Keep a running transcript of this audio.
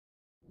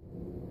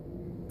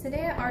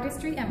Today at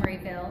Artistry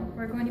Emeryville,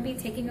 we're going to be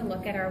taking a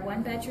look at our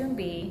one-bedroom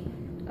B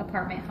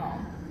apartment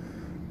home.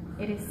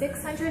 It is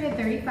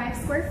 635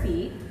 square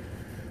feet.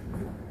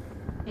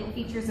 It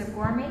features a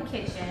gourmet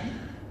kitchen.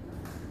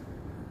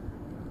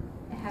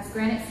 It has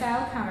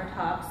granite-style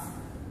countertops,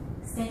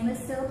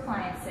 stainless steel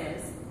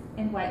appliances,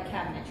 and white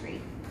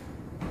cabinetry.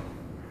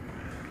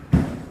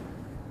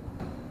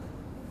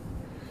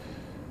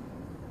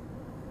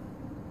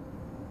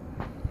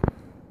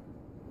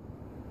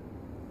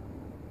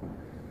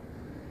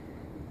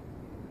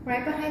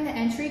 Right behind the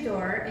entry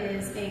door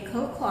is a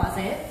coat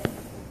closet.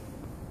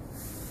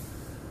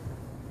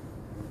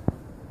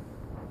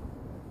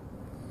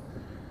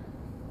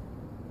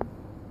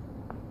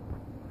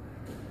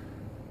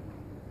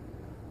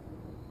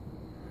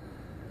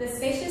 The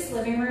spacious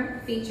living room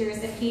features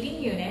a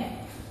heating unit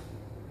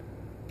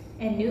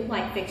and new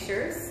light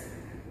fixtures,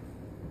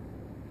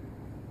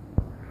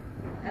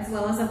 as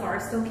well as a bar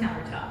stool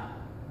countertop.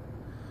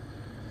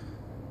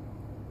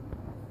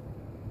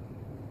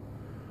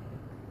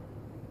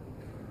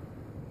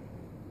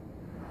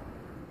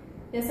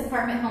 This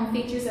apartment home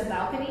features a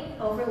balcony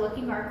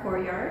overlooking our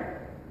courtyard.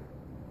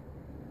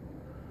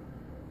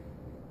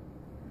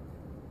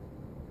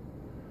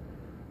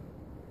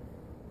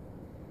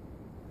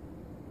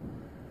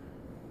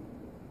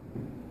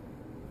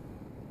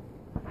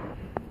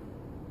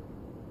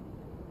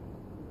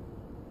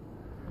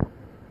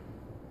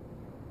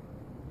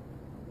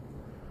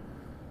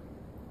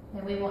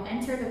 And we will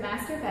enter the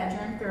master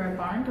bedroom through a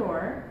barn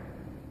door.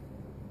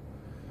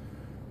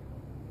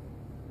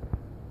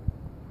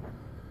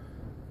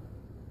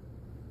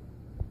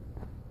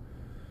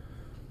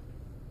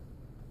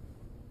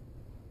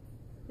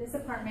 This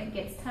apartment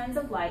gets tons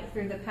of light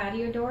through the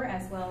patio door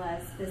as well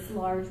as this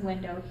large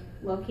window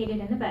located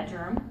in the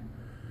bedroom.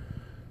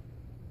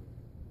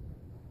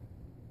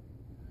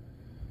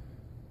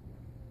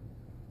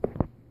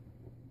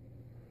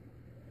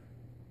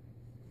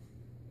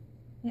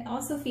 It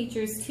also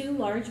features two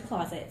large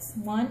closets,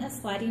 one a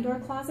sliding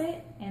door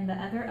closet and the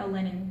other a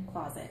linen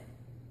closet.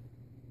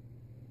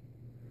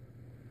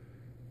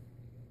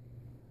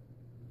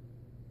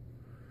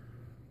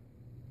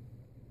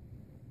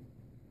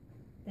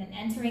 Then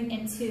entering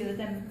into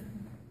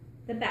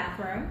the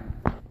bathroom,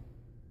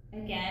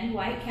 again,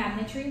 white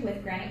cabinetry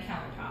with granite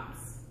countertops.